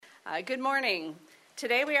Good morning.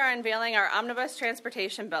 Today we are unveiling our omnibus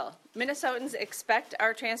transportation bill. Minnesotans expect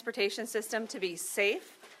our transportation system to be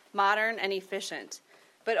safe, modern, and efficient.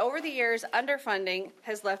 But over the years, underfunding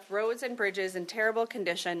has left roads and bridges in terrible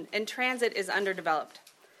condition, and transit is underdeveloped.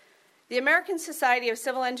 The American Society of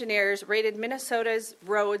Civil Engineers rated Minnesota's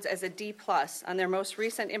roads as a D+ on their most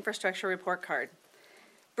recent infrastructure report card.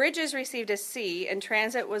 Bridges received a C, and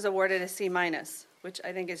transit was awarded a C-, which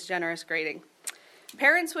I think is generous grading.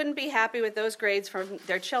 Parents wouldn't be happy with those grades from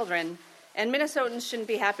their children, and Minnesotans shouldn't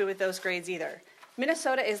be happy with those grades either.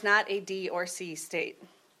 Minnesota is not a D or C state.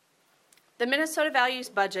 The Minnesota Values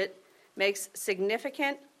budget makes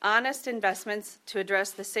significant, honest investments to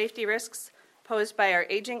address the safety risks posed by our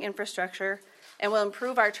aging infrastructure and will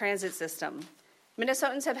improve our transit system.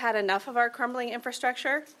 Minnesotans have had enough of our crumbling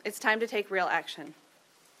infrastructure. It's time to take real action.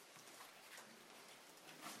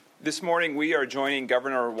 This morning, we are joining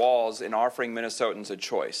Governor Walz in offering Minnesotans a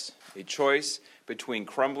choice between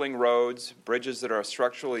crumbling roads, bridges that are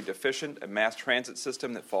structurally deficient, a mass transit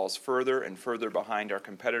system that falls further and further behind our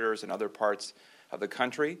competitors in other parts of the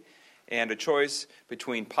country, and a choice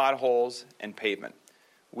between potholes and pavement.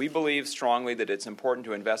 We believe strongly that it's important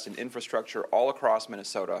to invest in infrastructure all across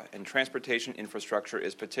Minnesota, and transportation infrastructure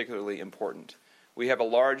is particularly important. We have a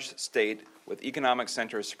large state with economic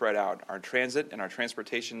centers spread out. Our transit and our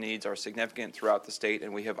transportation needs are significant throughout the state,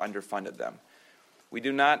 and we have underfunded them. We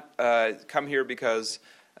do not come here because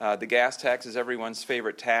the gas tax is everyone's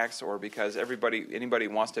favorite tax or because anybody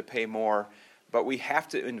wants to pay more, but we have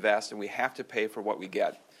to invest and we have to pay for what we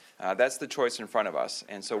get. That's the choice in front of us,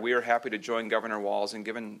 and so we are happy to join Governor Walz in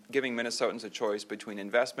giving Minnesotans a choice between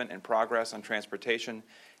investment and progress on transportation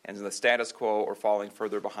and the status quo or falling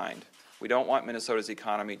further behind. We don't want Minnesota's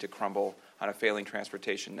economy to crumble on a failing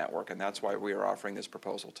transportation network, and that's why we are offering this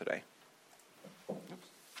proposal today.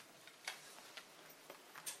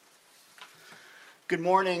 Good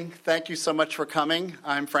morning. Thank you so much for coming.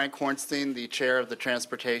 I'm Frank Hornstein, the chair of the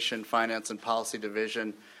Transportation, Finance, and Policy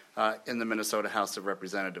Division in the Minnesota House of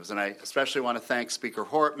Representatives. And I especially want to thank Speaker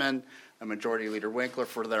Hortman and Majority Leader Winkler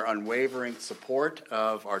for their unwavering support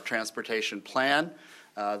of our transportation plan.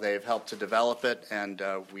 They've helped to develop it, and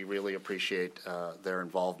we really appreciate their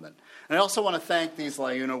involvement. And I also want to thank these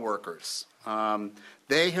LIUNA workers.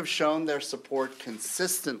 They have shown their support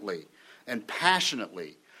consistently and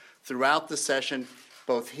passionately throughout the session,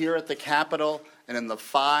 both here at the Capitol and in the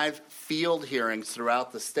 5 field hearings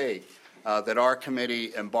throughout the state that our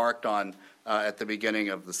committee embarked on at the beginning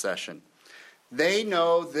of the session. They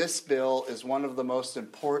know this bill is one of the most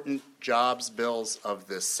important jobs bills of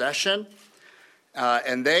this session.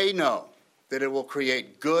 And they know that it will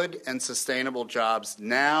create good and sustainable jobs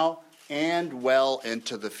now and well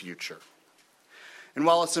into the future. And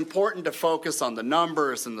while it's important to focus on the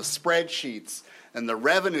numbers and the spreadsheets and the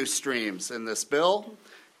revenue streams in this bill,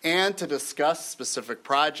 and to discuss specific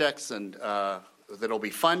projects and that'll be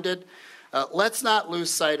funded, let's not lose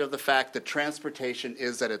sight of the fact that transportation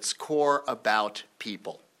is at its core about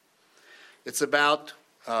people. It's about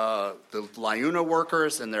the LIUNA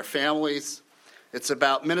workers and their families. It's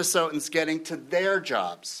about Minnesotans getting to their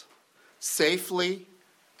jobs safely,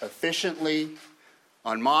 efficiently,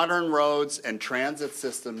 on modern roads and transit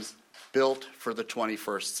systems built for the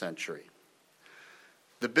 21st century.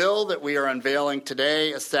 The bill that we are unveiling today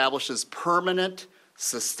establishes permanent,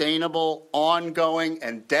 sustainable, ongoing,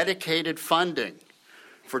 and dedicated funding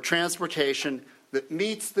for transportation that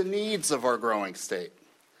meets the needs of our growing state.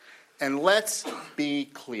 And let's be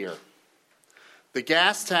clear. The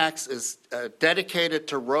gas tax is dedicated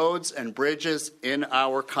to roads and bridges in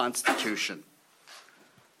our Constitution.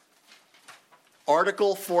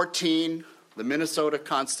 Article 14, the Minnesota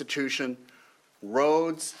Constitution,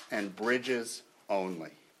 roads and bridges only.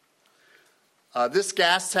 This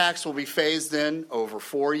gas tax will be phased in over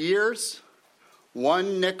 4 years,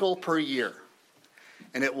 1 nickel per year,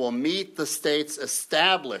 and it will meet the state's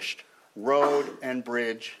established road and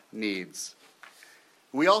bridge needs.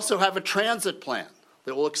 We also have a transit plan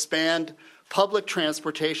that will expand public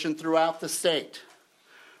transportation throughout the state.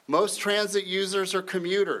 Most transit users are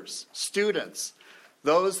commuters, students,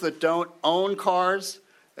 those that don't own cars,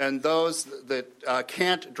 and those that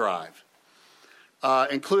can't drive,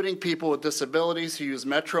 including people with disabilities who use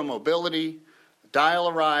Metro Mobility,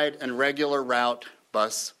 Dial-A-Ride, and regular route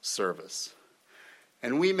bus service.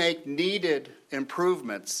 And we make needed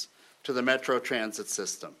improvements to the Metro transit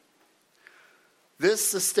system. This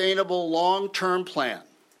sustainable long-term plan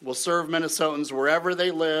will serve Minnesotans wherever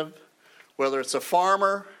they live, whether it's a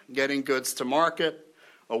farmer getting goods to market,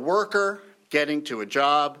 a worker getting to a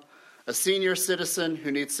job, a senior citizen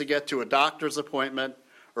who needs to get to a doctor's appointment,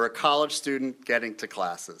 or a college student getting to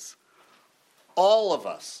classes. All of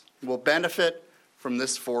us will benefit from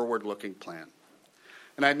this forward-looking plan.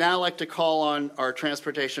 And I'd now like to call on our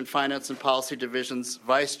Transportation Finance and Policy Division's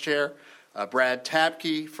Vice Chair, Brad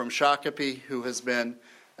Tabke from Shakopee, who has been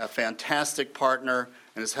a fantastic partner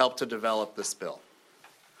and has helped to develop this bill.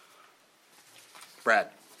 Brad.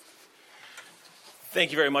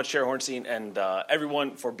 Thank you very much, Chair Hornstein, and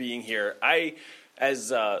everyone for being here. As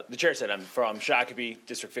the chair said, I'm from Shakopee,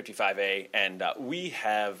 District 55A, and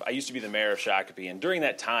I used to be the mayor of Shakopee, and during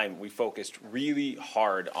that time, we focused really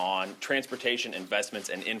hard on transportation investments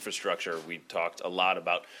and infrastructure. We talked a lot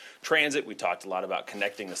about transit. We talked a lot about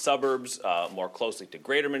connecting the suburbs more closely to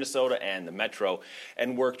greater Minnesota and the metro,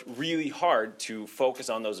 and worked really hard to focus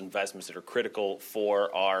on those investments that are critical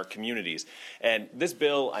for our communities. And this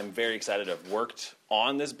bill, I'm very excited to have worked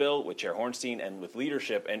on this bill with Chair Hornstein and with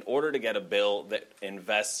leadership in order to get a bill that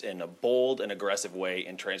invests in a bold and aggressive way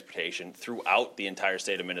in transportation throughout the entire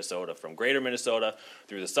state of Minnesota, from greater Minnesota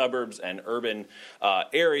through the suburbs and urban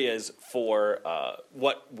areas for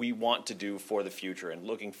what we want to do for the future and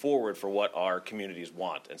looking forward for what our communities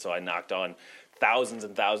want. And so I knocked on thousands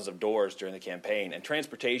and thousands of doors during the campaign, and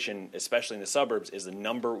transportation, especially in the suburbs, is the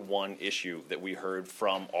number one issue that we heard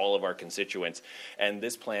from all of our constituents, and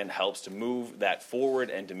this plan helps to move that forward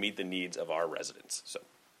and to meet the needs of our residents. So,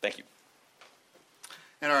 thank you.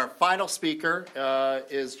 And our final speaker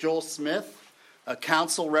is Joel Smith, a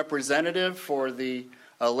council representative for the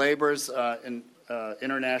Labor's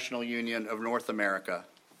International Union of North America.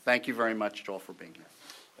 Thank you very much, Joel, for being here.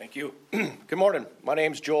 Thank you. Good morning. My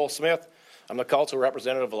name's Joel Smith. I'm the council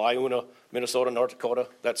representative of Liuna, Minnesota, North Dakota.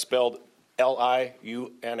 That's spelled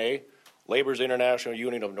L-I-U-N-A, Labor's International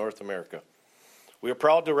Union of North America. We are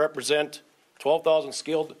proud to represent 12,000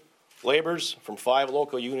 skilled laborers from 5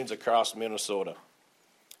 local unions across Minnesota.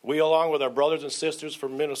 We, along with our brothers and sisters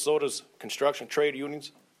from Minnesota's construction trade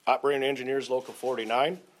unions, Operating Engineers Local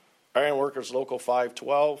 49, Iron Workers Local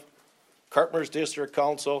 512, Carpenters District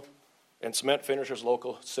Council, and Cement Finishers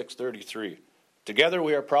Local 633. Together,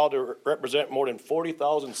 we are proud to represent more than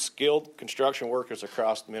 40,000 skilled construction workers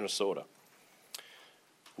across Minnesota.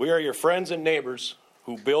 We are your friends and neighbors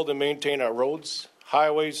who build and maintain our roads,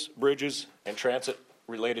 highways, bridges, and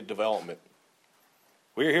transit-related development.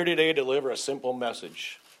 We are here today to deliver a simple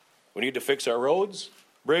message. We need to fix our roads,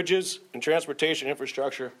 bridges, and transportation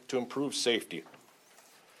infrastructure to improve safety.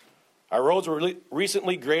 Our roads were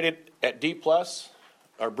recently graded at D+,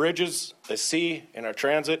 our bridges a C, and our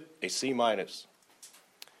transit a C-.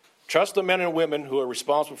 Trust the men and women who are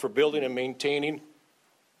responsible for building and maintaining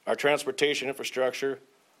our transportation infrastructure.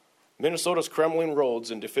 Minnesota's crumbling roads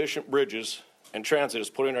and deficient bridges and transit is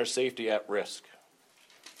putting our safety at risk.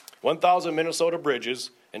 1,000 Minnesota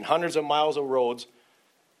bridges and hundreds of miles of roads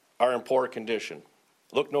are in poor condition.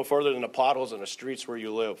 Look no further than the potholes in the streets where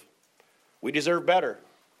you live. We deserve better.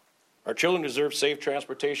 Our children deserve safe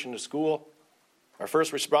transportation to school. Our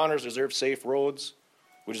first responders deserve safe roads.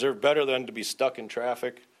 We deserve better than to be stuck in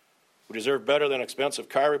traffic. We deserve better than expensive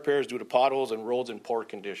car repairs due to potholes and roads in poor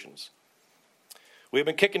conditions. We have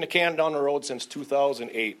been kicking the can down the road since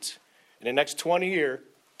 2008. In the next 20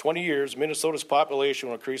 years, Minnesota's population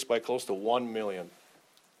will increase by close to 1 million.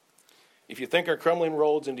 If you think our crumbling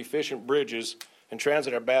roads and deficient bridges and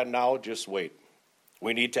transit are bad now, just wait.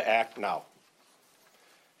 We need to act now.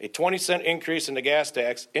 A 20-cent increase in the gas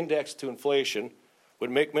tax indexed to inflation would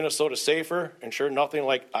make Minnesota safer, ensure nothing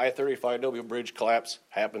like I-35W bridge collapse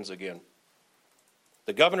happens again.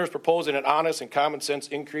 The governor is proposing an honest and common sense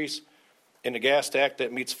increase in the gas tax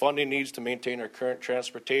that meets funding needs to maintain our current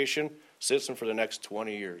transportation system for the next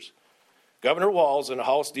 20 years. Governor Walz and the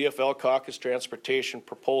House DFL caucus transportation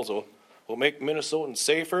proposal will make Minnesotans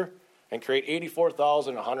safer and create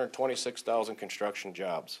 84,000 to 126,000 construction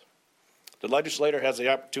jobs. The legislator has the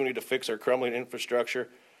opportunity to fix our crumbling infrastructure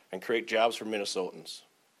and create jobs for Minnesotans.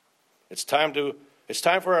 It's time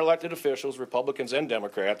for our elected officials, Republicans and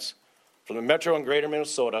Democrats, from the Metro and Greater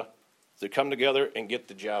Minnesota to come together and get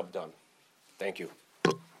the job done. Thank you.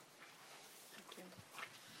 Thank you.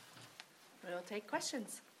 We'll take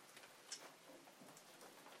questions.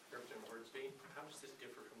 Representative Hornstein, how does this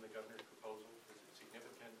differ from the governor's proposal? Is it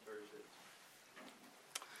significant, or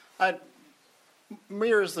is it?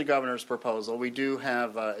 Mirrors the governor's proposal. We do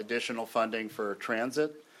have additional funding for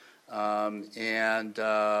transit, and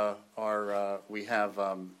we have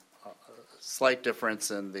a slight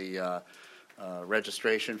difference in the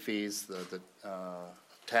registration fees, the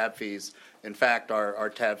tab fees. In fact, our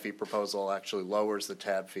tab fee proposal actually lowers the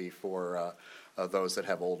tab fee for those that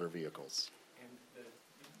have older vehicles. And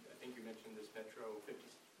I think you mentioned this Metro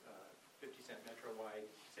 50-cent Metro-wide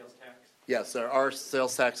sales tax. Yes, our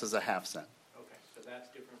sales tax is a half cent. Okay, so that's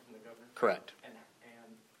different from the governor? Correct. And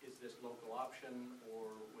is this local option, or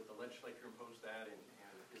would the legislature impose that,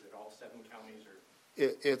 and is it all 7 counties, or?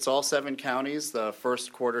 It's all 7 counties. The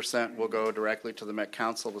first quarter cent will go directly to the Met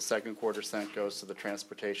Council. The second quarter cent goes to the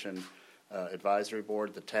Transportation Advisory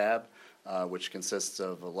Board, the TAB, which consists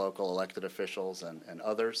of local elected officials and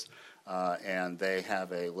others. And they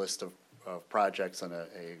have a list of projects and a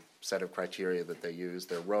set of criteria that they use.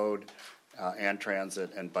 They're road and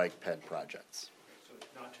transit and bike ped projects. So it's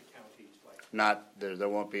not to counties like? Not, there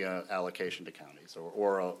won't be an allocation to counties,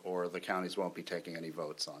 or the counties won't be taking any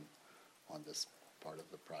votes on this part of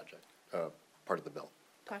the project, part of the bill.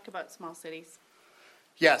 Talk about small cities.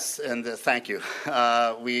 Yes, and thank you.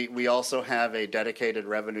 We also have a dedicated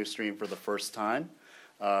revenue stream for the first time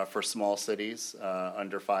for small cities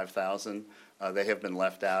under 5,000. They have been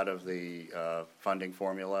left out of the funding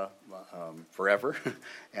formula forever,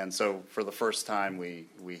 and so for the first time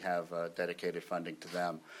we have dedicated funding to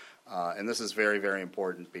them. And this is very, very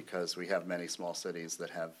important because we have many small cities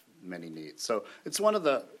that have many needs. So it's one of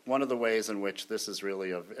the ways in which this is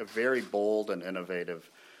really a very bold and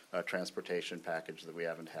innovative transportation package that we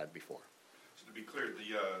haven't had before. So to be clear,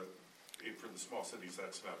 for the small cities,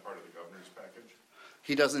 that's not part of the governor's package?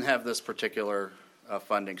 He doesn't have this particular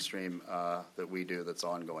funding stream that we do that's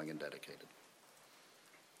ongoing and dedicated.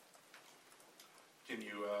 Can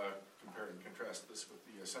you compare and contrast this with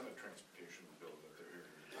the Senate transportation bill that they're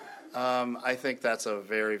hearing? I think that's a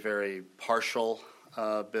very, very partial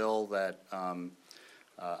bill that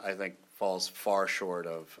I think falls far short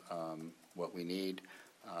of what we need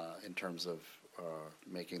in terms of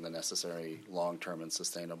making the necessary long-term and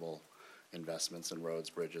sustainable investments in roads,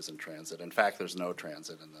 bridges, and transit. In fact, there's no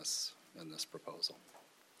transit in this proposal,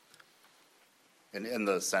 in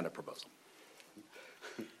the Senate proposal.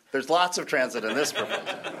 There's lots of transit in this proposal.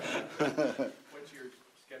 What's your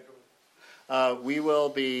schedule? We will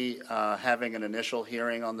be having an initial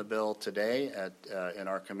hearing on the bill today in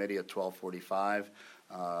our committee at 12:45.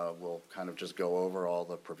 We'll kind of just go over all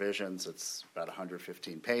the provisions. It's about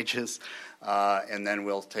 115 pages. And then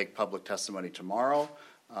we'll take public testimony tomorrow.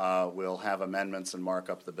 We'll have amendments and mark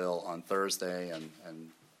up the bill on Thursday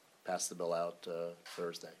and pass the bill out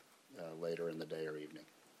Thursday, later in the day or evening.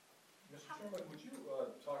 Mr. Chairman, would you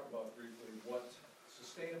talk about briefly what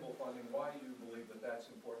sustainable funding, why you believe that that's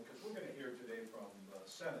important? Because we're going to hear today from the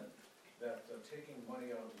Senate that taking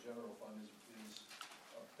money out of the general fund is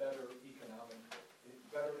a better and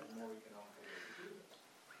more economical way to do this.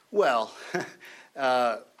 Well,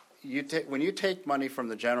 when you take money from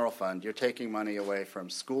the general fund, you're taking money away from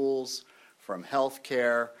schools, from health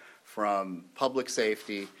care, from public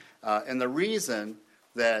safety. And the reason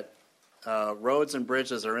that roads and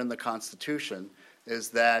bridges are in the Constitution is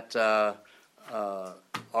that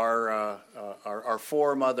our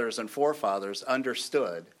foremothers and forefathers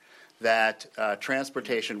understood that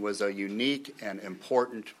transportation was a unique and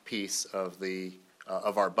important piece of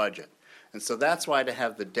our budget. And so that's why to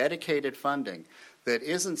have the dedicated funding that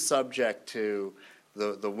isn't subject to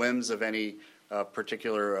the whims of any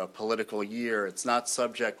particular political year. It's not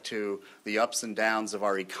subject to the ups and downs of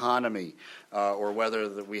our economy or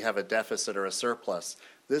whether we have a deficit or a surplus.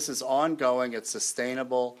 This is ongoing. It's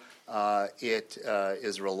sustainable. It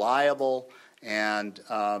is reliable, and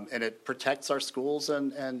it protects our schools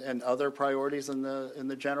and other priorities in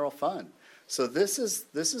the general fund. So this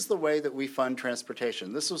is the way that we fund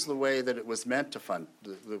transportation. This was the way that it was meant to fund.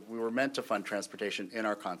 We were meant to fund transportation in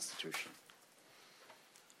our Constitution.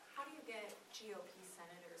 How do you get GOP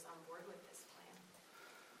senators on board with this plan?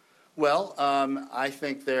 Well, I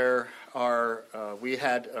think there are. We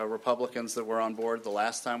had Republicans that were on board the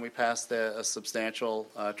last time we passed a substantial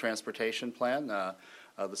transportation plan.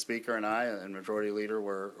 The Speaker and I and Majority Leader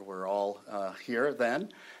were all here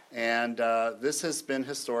then. And this has been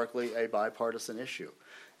historically a bipartisan issue.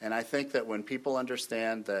 And I think that when people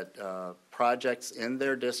understand that projects in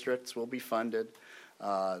their districts will be funded,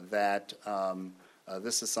 that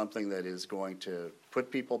this is something that is going to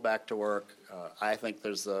put people back to work. I think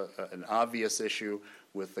there's an obvious issue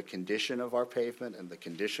with the condition of our pavement and the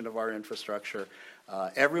condition of our infrastructure.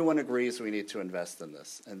 Everyone agrees we need to invest in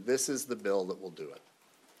this, and this is the bill that will do it.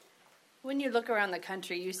 When you look around the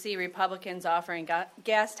country, you see Republicans offering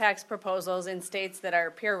gas tax proposals in states that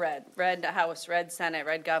are pure red House, red Senate,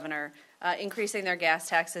 red governor, increasing their gas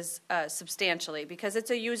taxes substantially because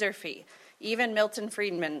it's a user fee. Even Milton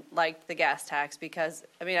Friedman liked the gas tax because,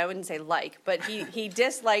 I wouldn't say but he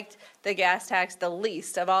disliked the gas tax the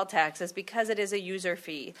least of all taxes because it is a user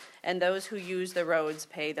fee, and those who use the roads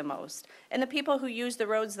pay the most. And the people who use the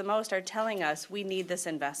roads the most are telling us we need this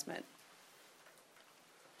investment.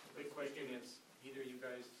 Big question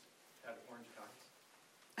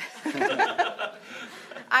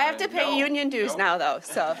I have to pay union dues now, though,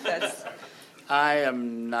 so that's. I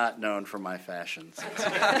am not known for my fashions. Is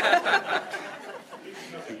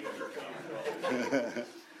it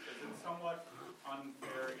somewhat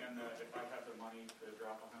unfair in that if I have the money to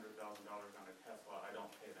drop $100,000 on a Tesla, I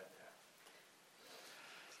don't pay that tax?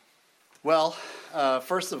 Well,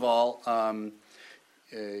 first of all,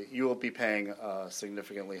 you will be paying a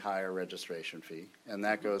significantly higher registration fee, and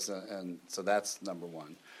that goes, and so that's number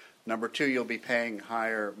one. Number two, you'll be paying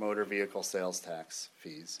higher motor vehicle sales tax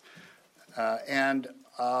fees. And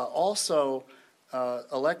also,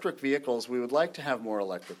 electric vehicles, we would like to have more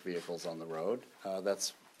electric vehicles on the road.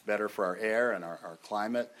 That's better for our air and our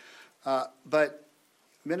climate. But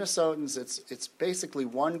Minnesotans, it's basically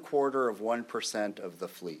 1/4% of the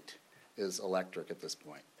fleet is electric at this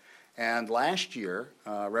point. And last year,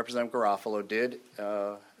 Representative Garofalo did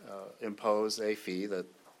impose a fee that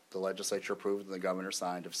the legislature approved and the governor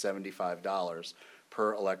signed of $75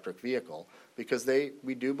 per electric vehicle, because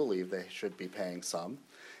we do believe they should be paying some.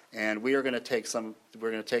 And we're going to take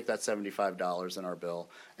that $75 in our bill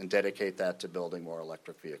and dedicate that to building more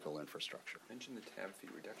electric vehicle infrastructure. Mention the tab fee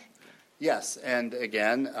reduction. Yes, and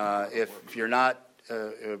again, if you're not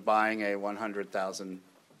buying a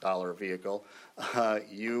 $100,000 vehicle,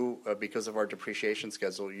 you, because of our depreciation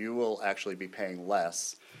schedule, you will actually be paying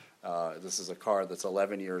less. This is a car that's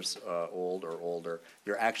 11 years old or older.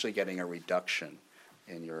 You're actually getting a reduction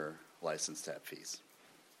in your license tab fees.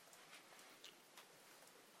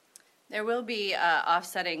 There will be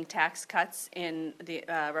offsetting tax cuts in the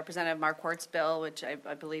Representative Mark Hort's bill, which I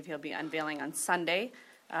believe he'll be unveiling on Sunday,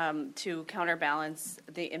 to counterbalance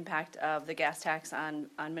the impact of the gas tax on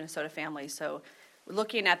Minnesota families. So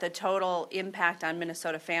looking at the total impact on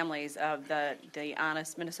Minnesota families of the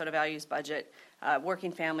honest Minnesota Values budget,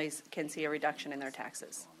 working families can see a reduction in their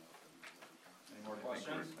taxes. Any more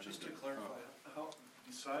questions? Just to clarify,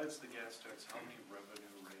 besides the gas tax, how many revenue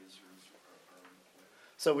raisers are in play?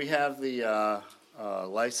 So we have the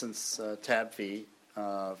license tab fee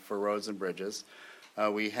for roads and bridges.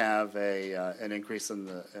 We have an increase in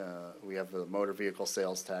we have the motor vehicle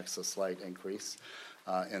sales tax, a slight increase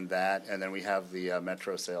in that, and then we have the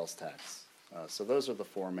metro sales tax. So those are the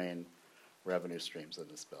four main revenue streams of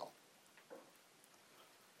this bill.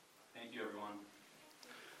 Thank you, everyone.